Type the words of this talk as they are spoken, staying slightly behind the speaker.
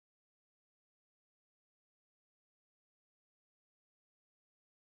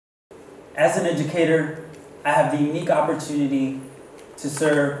As an educator, I have the unique opportunity to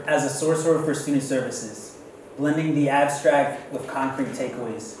serve as a sorcerer for student services, blending the abstract with concrete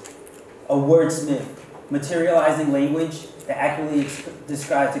takeaways. A wordsmith, materializing language that accurately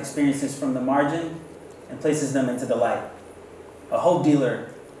describes experiences from the margin and places them into the light. A hope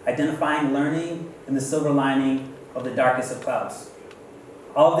dealer, identifying learning in the silver lining of the darkest of clouds.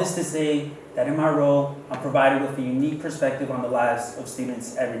 All of this to say that in my role, I'm provided with a unique perspective on the lives of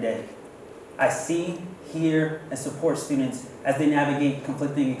students every day. I see, hear, and support students as they navigate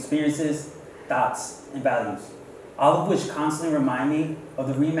conflicting experiences, thoughts, and values, all of which constantly remind me of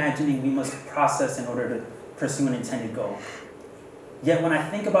the reimagining we must process in order to pursue an intended goal. Yet when I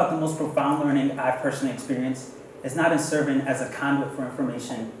think about the most profound learning I've personally experienced, it's not in serving as a conduit for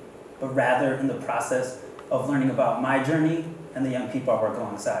information, but rather in the process of learning about my journey and the young people I work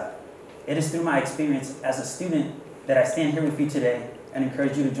alongside. It is through my experience as a student that I stand here with you today and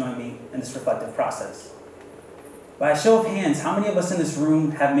encourage you to join me in this reflective process. By a show of hands, how many of us in this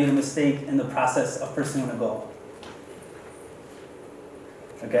room have made a mistake in the process of pursuing a goal?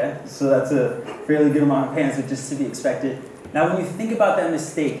 Okay, so that's a fairly good amount of hands, which is to be expected. Now, when you think about that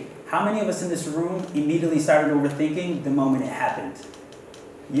mistake, how many of us in this room immediately started overthinking the moment it happened?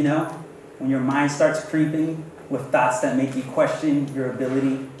 You know, when your mind starts creeping with thoughts that make you question your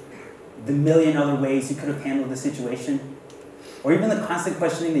ability, the million other ways you could have handled the situation, or even the constant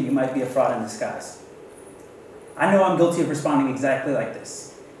questioning that you might be a fraud in disguise. I know I'm guilty of responding exactly like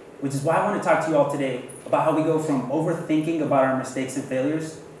this, which is why I want to talk to you all today about how we go from overthinking about our mistakes and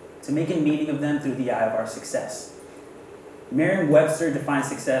failures to making meaning of them through the eye of our success. Merriam-Webster defines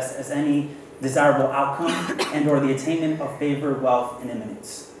success as any desirable outcome and or the attainment of favor, wealth, and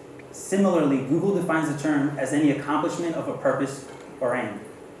eminence. Similarly, Google defines the term as any accomplishment of a purpose or aim.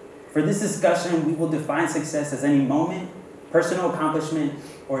 For this discussion, we will define success as any moment, personal accomplishment,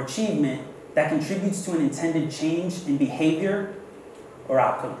 or achievement that contributes to an intended change in behavior or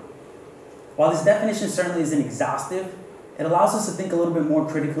outcome. While this definition certainly isn't exhaustive, it allows us to think a little bit more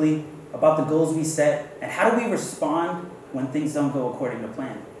critically about the goals we set and how do we respond when things don't go according to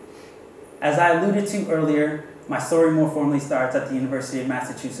plan. As I alluded to earlier, my story more formally starts at the University of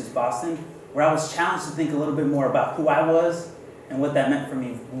Massachusetts, Boston, where I was challenged to think a little bit more about who I was and what that meant for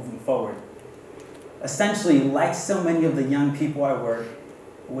me moving forward. Essentially, like so many of the young people I work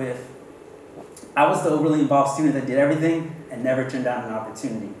with, I was the overly involved student that did everything and never turned down an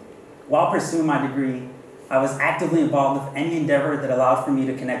opportunity. While pursuing my degree, I was actively involved with any endeavor that allowed for me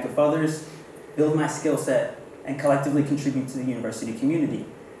to connect with others, build my skill set, and collectively contribute to the university community.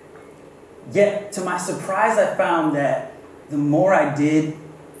 Yet, to my surprise, I found that the more I did,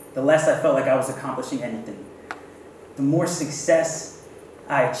 the less I felt like I was accomplishing anything. The more success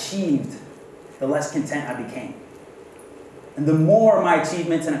I achieved, the less content I became. And the more my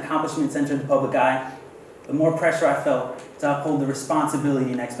achievements and accomplishments entered the public eye, the more pressure I felt to uphold the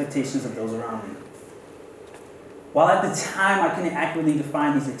responsibility and expectations of those around me. While at the time I couldn't accurately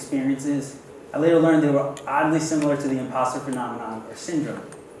define these experiences, I later learned they were oddly similar to the imposter phenomenon or syndrome.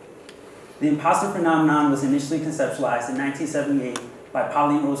 The imposter phenomenon was initially conceptualized in 1978 by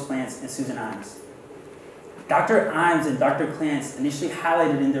Pauline Rose Clance and Susan Imes. Dr. Imes and Dr. Clance initially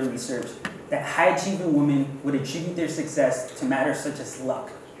highlighted in their research that high-achieving women would attribute their success to matters such as luck,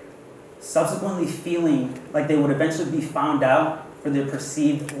 subsequently feeling like they would eventually be found out for their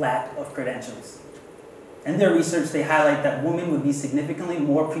perceived lack of credentials. In their research, they highlight that women would be significantly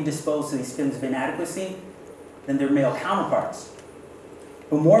more predisposed to these feelings of inadequacy than their male counterparts.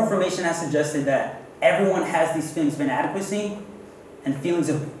 But more information has suggested that everyone has these feelings of inadequacy and feelings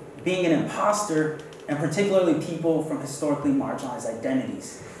of being an imposter, and particularly people from historically marginalized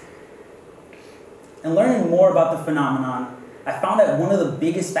identities. In learning more about the phenomenon, I found that one of the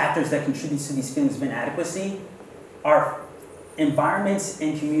biggest factors that contributes to these feelings of inadequacy are environments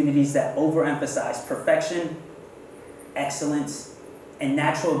and communities that overemphasize perfection, excellence, and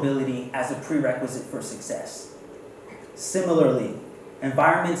natural ability as a prerequisite for success. Similarly,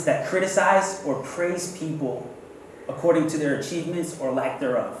 environments that criticize or praise people according to their achievements or lack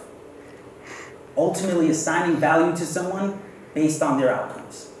thereof, ultimately assigning value to someone based on their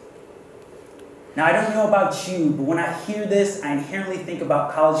outcomes. Now, I don't know about you, but when I hear this, I inherently think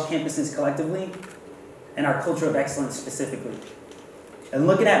about college campuses collectively and our culture of excellence specifically. And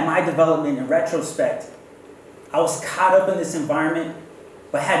looking at my development in retrospect, I was caught up in this environment,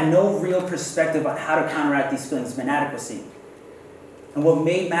 but had no real perspective on how to counteract these feelings of inadequacy. And what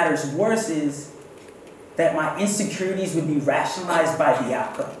made matters worse is that my insecurities would be rationalized by the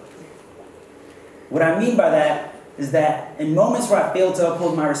outcome. What I mean by that is that in moments where I failed to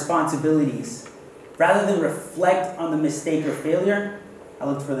uphold my responsibilities, rather than reflect on the mistake or failure, I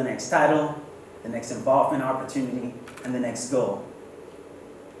looked for the next title, the next involvement opportunity, and the next goal.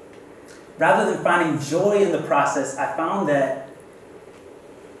 Rather than finding joy in the process, I found that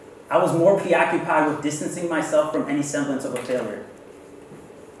I was more preoccupied with distancing myself from any semblance of a failure.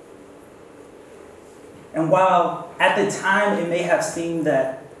 And while at the time it may have seemed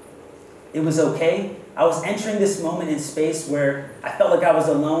that it was okay, I was entering this moment in space where I felt like I was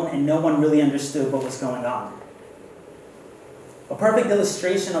alone and no one really understood what was going on. A perfect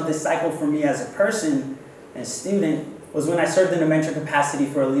illustration of this cycle for me as a person and student was when I served in a mentor capacity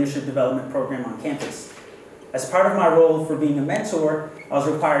for a leadership development program on campus. As part of my role for being a mentor, I was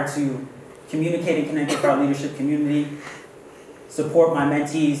required to communicate and connect with our leadership community, support my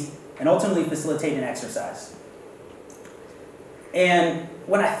mentees, and ultimately facilitate an exercise. And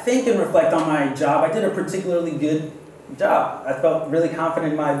when I think and reflect on my job, I did a particularly good job. I felt really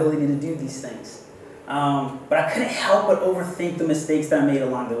confident in my ability to do these things. But I couldn't help but overthink the mistakes that I made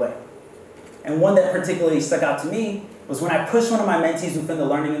along the way. And one that particularly stuck out to me was when I pushed one of my mentees within the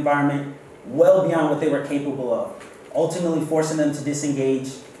learning environment well beyond what they were capable of, ultimately forcing them to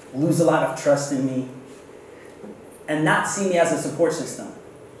disengage, lose a lot of trust in me, and not see me as a support system.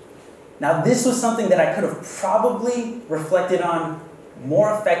 Now, this was something that I could have probably reflected on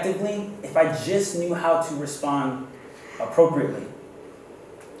more effectively if I just knew how to respond appropriately.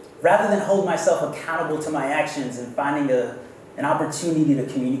 Rather than hold myself accountable to my actions and finding an opportunity to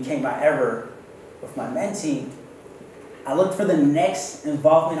communicate my error with my mentee, I looked for the next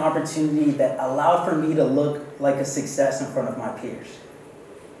involvement opportunity that allowed for me to look like a success in front of my peers.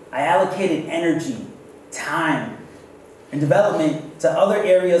 I allocated energy, time, and development to other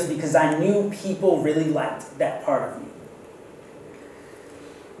areas because I knew people really liked that part of me.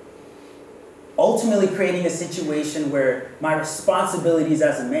 Ultimately creating a situation where my responsibilities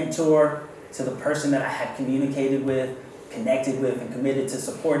as a mentor to the person that I had communicated with, connected with, and committed to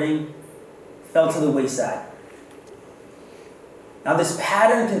supporting fell to the wayside. Now, this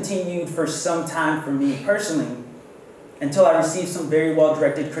pattern continued for some time for me personally until I received some very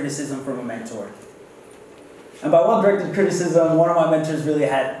well-directed criticism from a mentor. And by well-directed criticism, one of my mentors really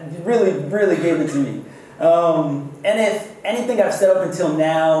gave it to me. And if anything I've said up until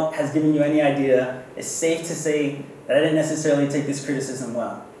now has given you any idea, it's safe to say that I didn't necessarily take this criticism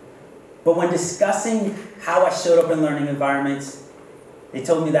well. But when discussing how I showed up in learning environments, they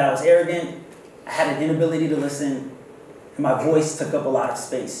told me that I was arrogant, I had an inability to listen, and my voice took up a lot of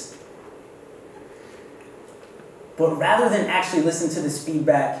space. But rather than actually listen to this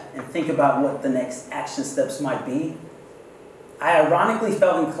feedback and think about what the next action steps might be, I ironically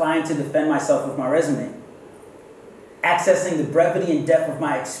felt inclined to defend myself with my resume, accessing the brevity and depth of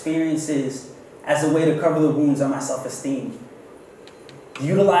my experiences as a way to cover the wounds on my self-esteem,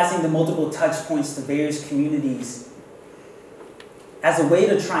 utilizing the multiple touch points to various communities as a way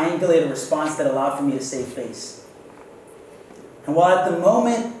to triangulate a response that allowed for me to save face. And while at the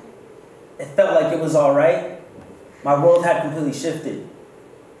moment it felt like it was all right, my world had completely shifted.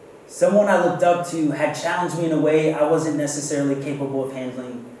 Someone I looked up to had challenged me in a way I wasn't necessarily capable of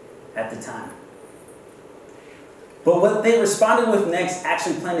handling at the time. But what they responded with next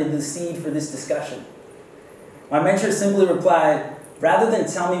actually planted the seed for this discussion. My mentor simply replied, "Rather than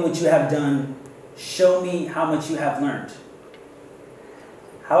tell me what you have done, show me how much you have learned."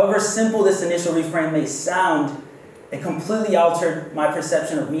 However simple this initial reframe may sound, it completely altered my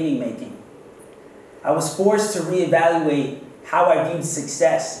perception of meaning making. I was forced to reevaluate how I viewed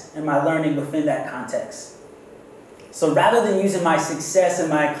success and my learning within that context. So rather than using my success and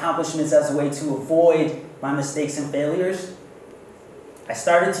my accomplishments as a way to avoid my mistakes and failures, I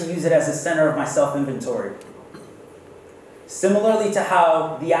started to use it as a center of my self-inventory. Similarly to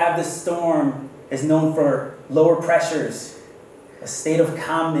how the eye of the storm is known for lower pressures, a state of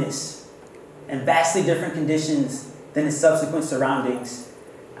calmness, and vastly different conditions than its subsequent surroundings,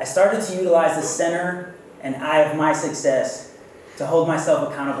 I started to utilize the center and eye of my success to hold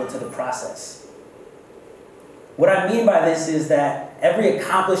myself accountable to the process. What I mean by this is that every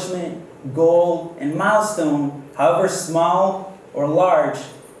accomplishment, goal, and milestone, however small or large,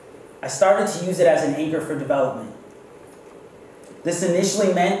 I started to use it as an anchor for development. This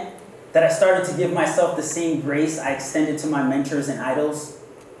initially meant that I started to give myself the same grace I extended to my mentors and idols.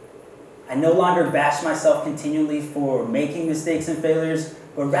 I no longer bashed myself continually for making mistakes and failures,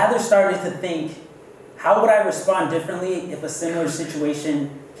 but rather started to think, how would I respond differently if a similar situation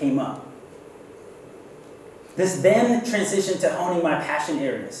came up? This then transitioned to honing my passion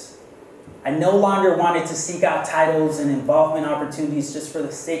areas. I no longer wanted to seek out titles and involvement opportunities just for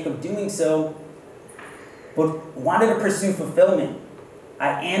the sake of doing so, but wanted to pursue fulfillment. I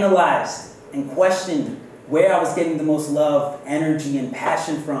analyzed and questioned where I was getting the most love, energy, and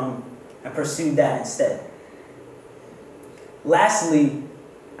passion from, and pursued that instead. Lastly,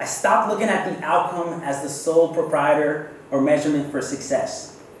 I stopped looking at the outcome as the sole proprietor or measurement for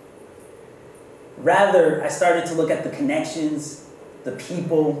success. Rather, I started to look at the connections, the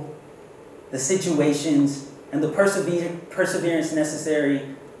people, the situations, and the perseverance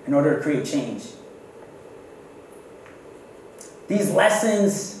necessary in order to create change. These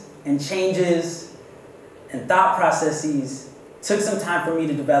lessons and changes and thought processes took some time for me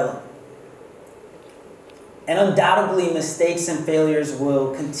to develop. And undoubtedly, mistakes and failures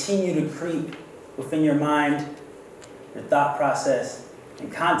will continue to creep within your mind, your thought process,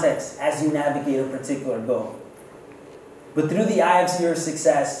 and context as you navigate a particular goal. But through the eye of your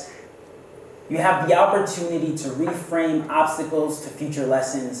success, you have the opportunity to reframe obstacles to future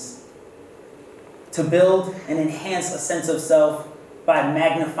lessons, to build and enhance a sense of self by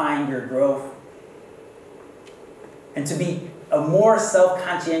magnifying your growth, and to be a more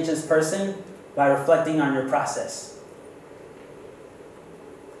self-conscientious person by reflecting on your process.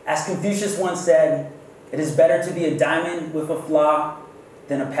 As Confucius once said, it is better to be a diamond with a flaw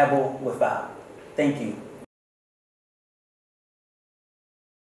than a pebble without. Thank you.